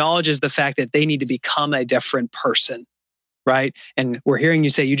and acknowledges the fact that they need to become a different person, right? And we're hearing you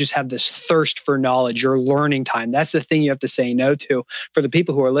say you just have this thirst for knowledge, your learning time. That's the thing you have to say no to. For the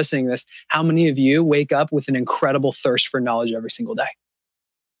people who are listening to this, how many of you wake up with an incredible thirst for knowledge every single day?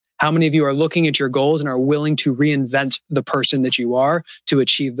 How many of you are looking at your goals and are willing to reinvent the person that you are to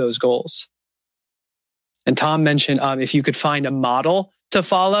achieve those goals? And Tom mentioned if you could find a model to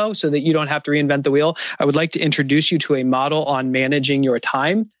follow so that you don't have to reinvent the wheel, I would like to introduce you to a model on managing your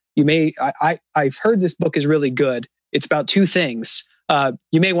time. I've heard this book is really good. It's about two things.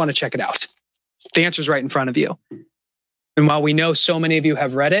 You may want to check it out. The answer is right in front of you. And while we know so many of you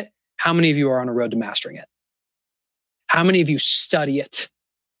have read it, how many of you are on a road to mastering it? How many of you study it?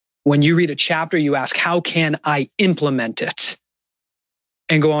 When you read a chapter, you ask, how can I implement it?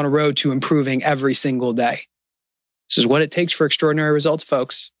 And go on a road to improving every single day. This is what it takes for extraordinary results,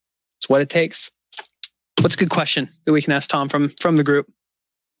 folks. It's what it takes. What's a good question that we can ask Tom from the group?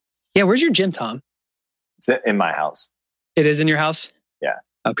 Yeah, where's your gym, Tom? It's in my house. It is in your house? Yeah.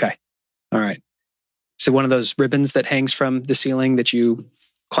 Okay. All right. So one of those ribbons that hangs from the ceiling that you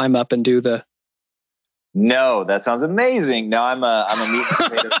climb up and do the... No, that sounds amazing. No, I'm a meat and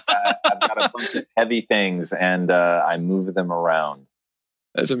potatoes guy. I've got a bunch of heavy things and I move them around.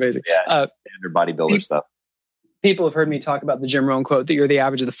 That's amazing. Yeah, standard bodybuilder stuff. People have heard me talk about the Jim Rohn quote that you're the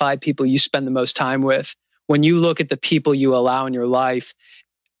average of the 5 people you spend the most time with. When you look at the people you allow in your life,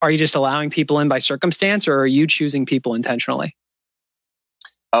 are you just allowing people in by circumstance, or are you choosing people intentionally?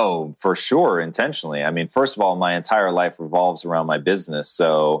 Oh, for sure, intentionally. I mean, first of all, my entire life revolves around my business.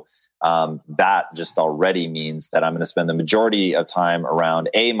 So that just already means that I'm going to spend the majority of time around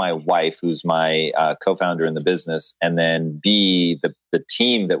my wife, who's my co-founder in the business, and then B, the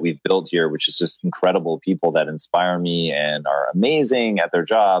team that we've built here, which is just incredible people that inspire me and are amazing at their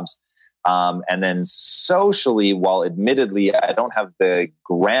jobs. And then socially, while admittedly I don't have the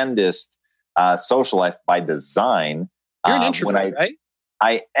grandest social life by design, you're an introvert, right?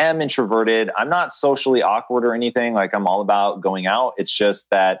 I am introverted. I'm not socially awkward or anything. Like, I'm all about going out. It's just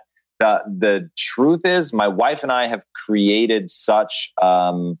that the truth is, my wife and I have created such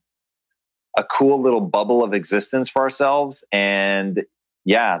a cool little bubble of existence for ourselves. And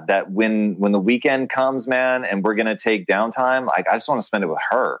yeah, that when the weekend comes, man, and we're going to take downtime, like, I just want to spend it with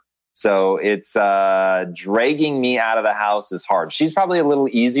her. So it's dragging me out of the house is hard. She's probably a little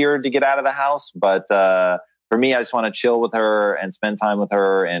easier to get out of the house, but for me, I just want to chill with her and spend time with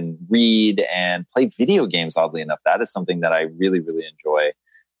her and read and play video games. Oddly enough, that is something that I really, really enjoy.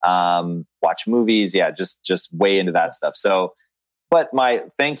 Watch movies. Yeah, just way into that stuff. So, but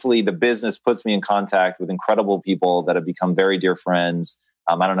thankfully, the business puts me in contact with incredible people that have become very dear friends.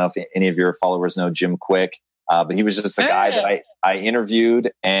 I don't know if any of your followers know Jim Quick, but he was just the guy that I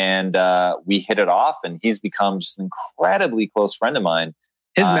interviewed, and we hit it off, and he's become just an incredibly close friend of mine.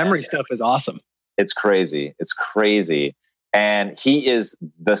 His memory stuff is awesome. It's crazy. It's crazy. And he is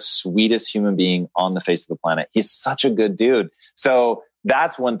the sweetest human being on the face of the planet. He's such a good dude. So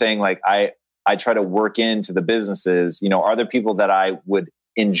that's one thing, like, I try to work into the businesses, are there people that I would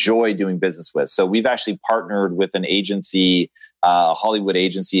enjoy doing business with? So we've actually partnered with an agency, a Hollywood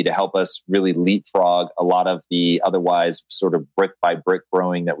agency, to help us really leapfrog a lot of the otherwise sort of brick by brick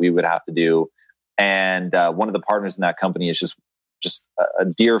growing that we would have to do. And one of the partners in that company is just a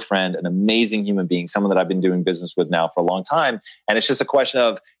dear friend, an amazing human being, someone that I've been doing business with now for a long time. And it's just a question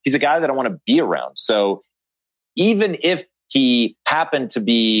of, he's a guy that I want to be around. So even if he happened to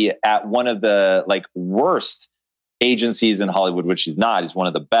be at one of the worst agencies in Hollywood, which he's not, he's one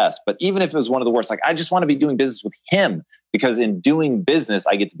of the best. But even if it was one of the worst, I just want to be doing business with him, because in doing business,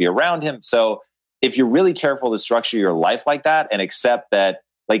 I get to be around him. So if you're really careful to structure your life like that and accept that,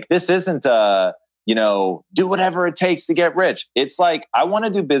 this isn't do whatever it takes to get rich. It's like, I want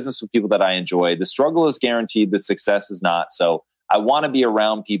to do business with people that I enjoy. The struggle is guaranteed. The success is not. So I want to be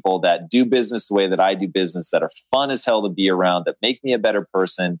around people that do business the way that I do business, that are fun as hell to be around, that make me a better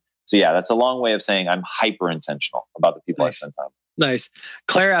person. So yeah, that's a long way of saying I'm hyper intentional about the people I spend time with. Nice.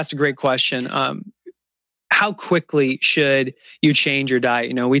 Claire asked a great question. How quickly should you change your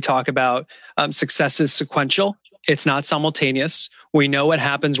diet? We talk about success is sequential. It's not simultaneous. We know what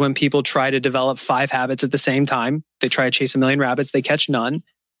happens when people try to develop 5 habits at the same time. They try to chase 1 million rabbits. They catch none.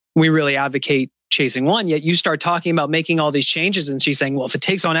 We really advocate chasing one, yet you start talking about making all these changes. And she's saying, well, if it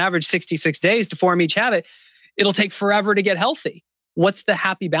takes on average 66 days to form each habit, it'll take forever to get healthy. What's the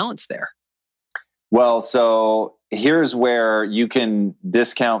happy balance there? Well, so here's where you can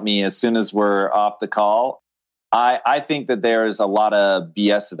discount me as soon as we're off the call. I think that there's a lot of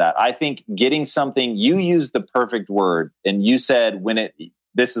BS to that. I think getting something, you used the perfect word, and you said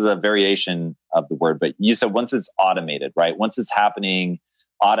this is a variation of the word, but you said once it's automated, right? Once it's happening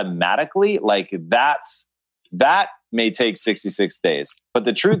automatically, like that may take 66 days. But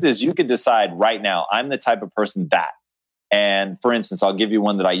the truth is you could decide right now, I'm the type of person that. And for instance, I'll give you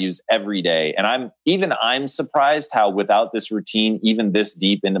one that I use every day. And I'm surprised how without this routine, even this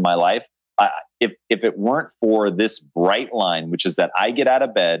deep into my life, if it weren't for this bright line, which is that I get out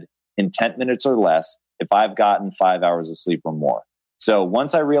of bed in 10 minutes or less if I've gotten 5 hours of sleep or more. So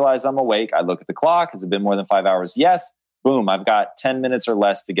once I realize I'm awake, I look at the clock. Has it been more than 5 hours? Yes. Boom. I've got 10 minutes or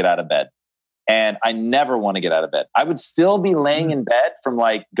less to get out of bed. And I never want to get out of bed. I would still be laying in bed from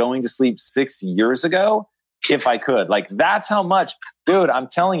like going to sleep 6 years ago if I could. Like that's how much, dude, I'm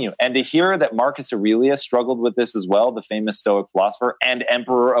telling you. And to hear that Marcus Aurelius struggled with this as well, the famous Stoic philosopher and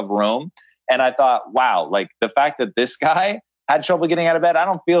emperor of Rome. And I thought, wow, like the fact that this guy had trouble getting out of bed, I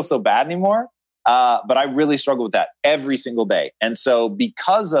don't feel so bad anymore. But I really struggle with that every single day. And so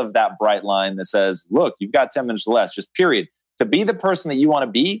because of that bright line that says, look, you've got 10 minutes or less, just period, to be the person that you want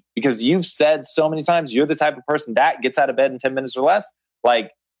to be, because you've said so many times, you're the type of person that gets out of bed in 10 minutes or less,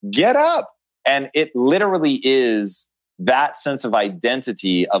 like get up. And it literally is that sense of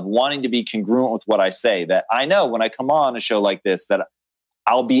identity of wanting to be congruent with what I say, that I know when I come on a show like this, that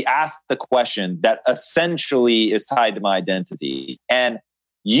I'll be asked the question that essentially is tied to my identity. And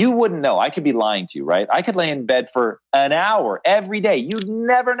you wouldn't know. I could be lying to you, right? I could lay in bed for an hour every day. You'd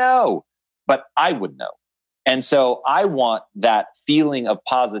never know, but I would know. And so I want that feeling of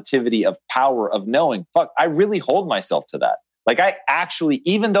positivity, of power, of knowing, fuck, I really hold myself to that. Like I actually,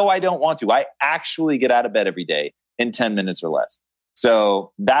 even though I don't want to, I actually get out of bed every day in 10 minutes or less.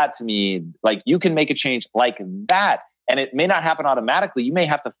 So that to me, like you can make a change like that. And it may not happen automatically. You may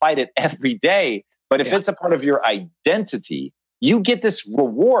have to fight it every day. But if it's a part of your identity, you get this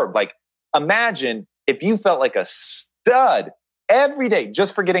reward. Like imagine if you felt like a stud every day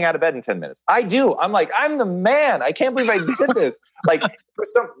just for getting out of bed in 10 minutes. I do. I'm like, I'm the man. I can't believe I did this. Like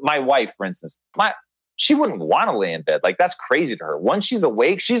for my wife, for instance, she wouldn't want to lay in bed. Like that's crazy to her. Once she's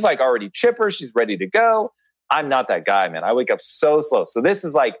awake, she's like already chipper. She's ready to go. I'm not that guy, man. I wake up so slow. So this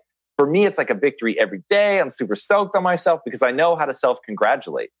is like, for me, it's like a victory every day. I'm super stoked on myself because I know how to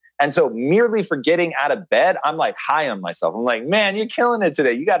self-congratulate. And so merely for getting out of bed, I'm like high on myself. I'm like, man, you're killing it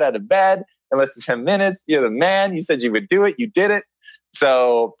today. You got out of bed in less than 10 minutes. You're the man. You said you would do it. You did it.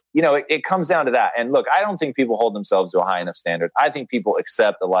 So, it comes down to that. And look, I don't think people hold themselves to a high enough standard. I think people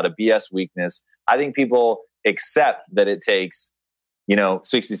accept a lot of BS weakness. I think people accept that it takes,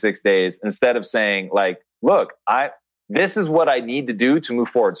 66 days instead of saying like, look, this is what I need to do to move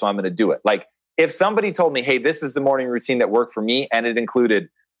forward. So I'm going to do it. Like if somebody told me, hey, this is the morning routine that worked for me. And it included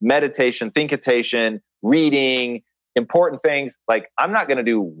meditation, thinkitation, reading, important things. Like I'm not going to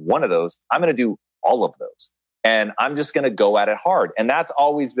do one of those. I'm going to do all of those. And I'm just going to go at it hard. And that's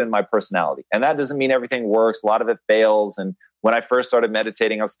always been my personality. And that doesn't mean everything works. A lot of it fails. And when I first started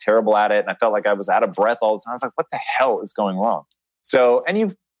meditating, I was terrible at it. And I felt like I was out of breath all the time. I was like, what the hell is going wrong? So, and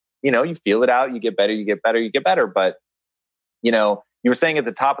you feel it out. You get better, you get better, you get better. But, you were saying at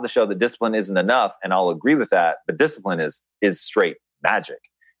the top of the show that discipline isn't enough. And I'll agree with that. But discipline is straight magic.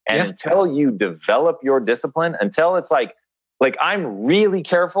 And until you develop your discipline, until it's like I'm really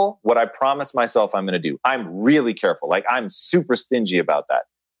careful what I promise myself I'm going to do. I'm really careful. Like I'm super stingy about that.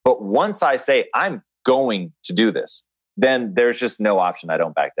 But once I say I'm going to do this, then there's just no option. I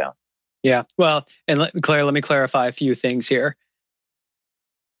don't back down. Yeah. Well, and Claire, let me clarify a few things here.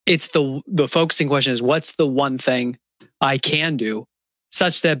 It's the focusing question is what's the one thing I can do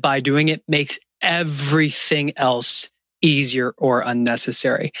such that by doing it makes everything else easier or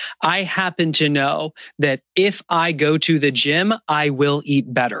unnecessary. I happen to know that if I go to the gym, I will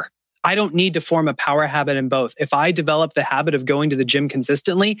eat better. I don't need to form a power habit in both. If I develop the habit of going to the gym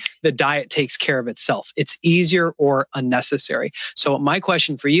consistently, the diet takes care of itself. It's easier or unnecessary. So my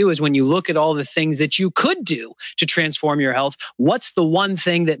question for you is when you look at all the things that you could do to transform your health, what's the one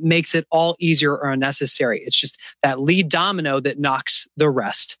thing that makes it all easier or unnecessary? It's just that lead domino that knocks the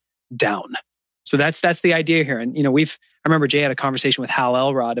rest down. So that's the idea here. And, I remember Jay had a conversation with Hal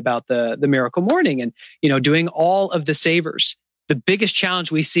Elrod about the Miracle Morning and, doing all of the savers. The biggest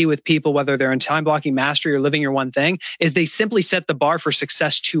challenge we see with people, whether they're in time blocking mastery or living your one thing, is they simply set the bar for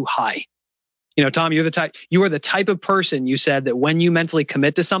success too high. Tom, you are the type of person, you said, that when you mentally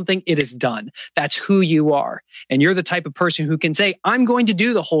commit to something, it is done. That's who you are. And you're the type of person who can say, I'm going to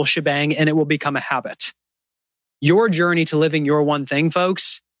do the whole shebang and it will become a habit. Your journey to living your one thing,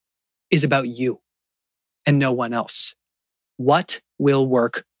 folks, is about you and no one else. What will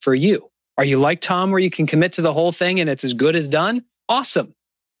work for you? Are you like Tom, where you can commit to the whole thing and it's as good as done? Awesome.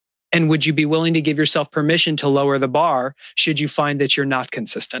 And would you be willing to give yourself permission to lower the bar should you find that you're not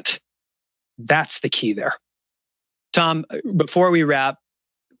consistent? That's the key there. Tom, before we wrap,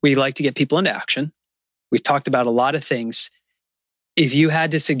 we like to get people into action. We've talked about a lot of things. If you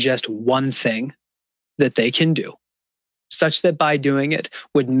had to suggest one thing that they can do, such that by doing it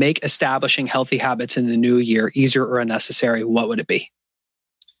would make establishing healthy habits in the new year easier or unnecessary, what would it be?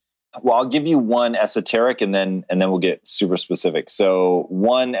 Well, I'll give you one esoteric and then we'll get super specific. So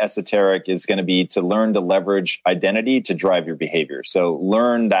one esoteric is going to be to learn to leverage identity to drive your behavior. So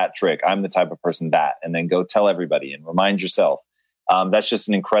learn that trick. I'm the type of person that, and then go tell everybody and remind yourself. That's just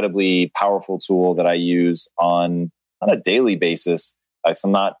an incredibly powerful tool that I use on a daily basis. So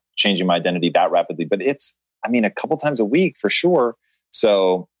I'm not changing my identity that rapidly, but it's, a couple times a week for sure.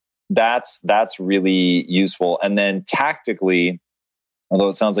 So that's really useful. And then tactically, although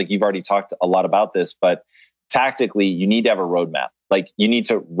it sounds like you've already talked a lot about this, but tactically, you need to have a roadmap. Like, you need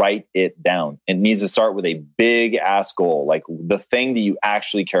to write it down. It needs to start with a big ass goal, like the thing that you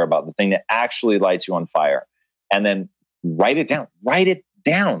actually care about, the thing that actually lights you on fire. And then write it down. Write it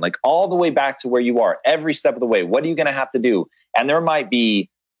down, like all the way back to where you are, every step of the way. What are you going to have to do? And there might be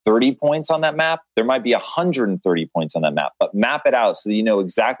 30 points on that map. There might be 130 points on that map, but map it out so that you know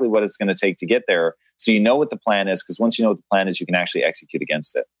exactly what it's going to take to get there. So you know what the plan is, because once you know what the plan is, you can actually execute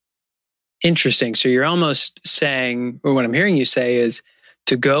against it. Interesting. So you're almost saying, or what I'm hearing you say is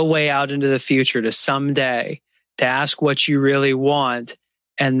to go way out into the future, to someday, to ask what you really want,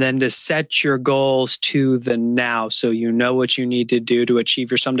 and then to set your goals to the now so you know what you need to do to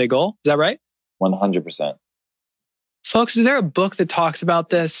achieve your someday goal. Is that right? 100%. Folks, is there a book that talks about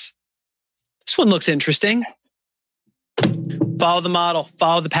this? This one looks interesting. Follow the model,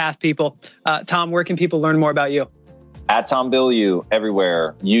 follow the path, people. Tom, where can people learn more about you? At Tom Bilyeu,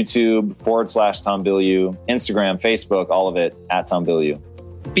 everywhere. YouTube /Tom Bilyeu, Instagram, Facebook, all of it at Tom Bilyeu.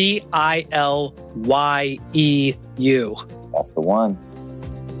 Bilyeu. That's the one.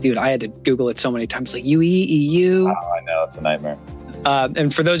 Dude, I had to Google it so many times, like EU. Oh, I know, it's a nightmare.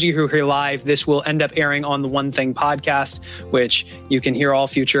 And for those of you who are here live, this will end up airing on the One Thing podcast, which you can hear all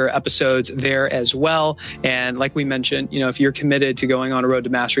future episodes there as well. And like we mentioned, if you're committed to going on a road to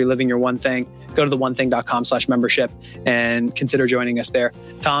mastery, living your one thing, go to theonething.com/membership and consider joining us there.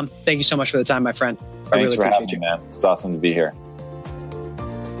 Tom, thank you so much for the time, my friend. Thanks really for having me, man. It's awesome to be here.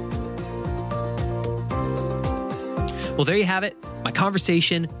 Well, there you have it. My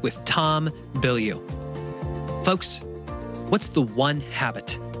conversation with Tom Bilyeu. Folks, what's the one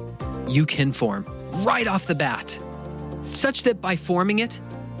habit you can form right off the bat, such that by forming it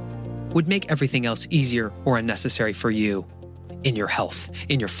would make everything else easier or unnecessary for you in your health,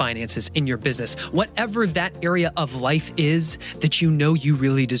 in your finances, in your business, whatever that area of life is that you know you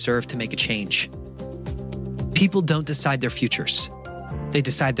really deserve to make a change? People don't decide their futures. They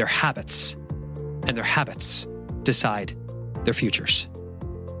decide their habits, and their habits decide their futures.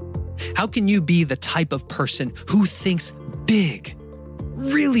 How can you be the type of person who thinks big,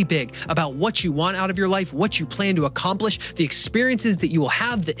 really big, about what you want out of your life, what you plan to accomplish, the experiences that you will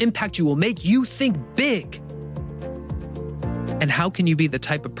have, the impact you will make? You think big. And how can you be the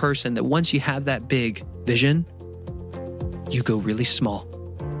type of person that once you have that big vision, you go really small?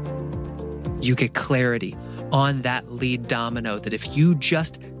 You get clarity on that lead domino, that if you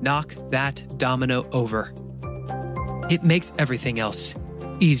just knock that domino over, it makes everything else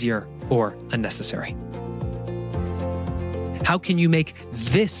easier or unnecessary. How can you make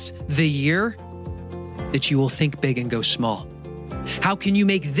this the year that you will think big and go small? How can you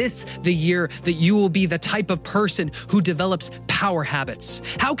make this the year that you will be the type of person who develops power habits?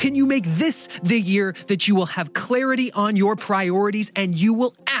 How can you make this the year that you will have clarity on your priorities and you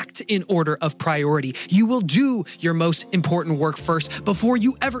will act in order of priority? You will do your most important work first before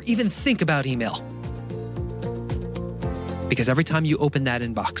you ever even think about email. Because every time you open that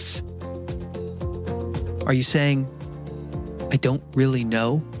inbox, are you saying, I don't really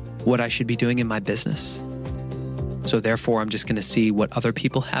know what I should be doing in my business, so therefore I'm just going to see what other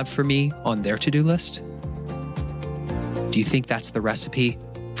people have for me on their to-do list? Do you think that's the recipe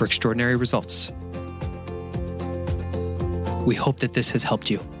for extraordinary results? We hope that this has helped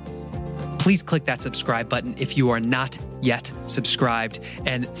you. Please click that subscribe button if you are not yet subscribed.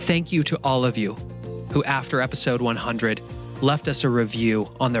 And thank you to all of you who, after episode 100, left us a review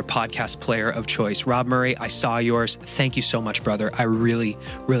on their podcast player of choice. Rob Murray, I saw yours. Thank you so much, brother. I really,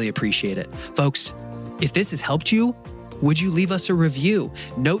 really appreciate it. Folks, if this has helped you, would you leave us a review?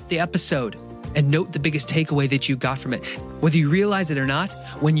 Note the episode and note the biggest takeaway that you got from it. Whether you realize it or not,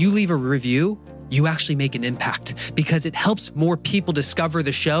 when you leave a review, you actually make an impact because it helps more people discover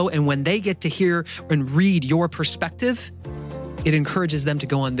the show. And when they get to hear and read your perspective, it encourages them to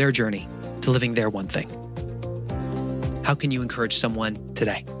go on their journey to living their one thing. How can you encourage someone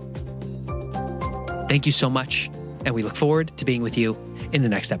today? Thank you so much, and we look forward to being with you in the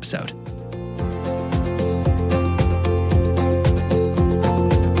next episode.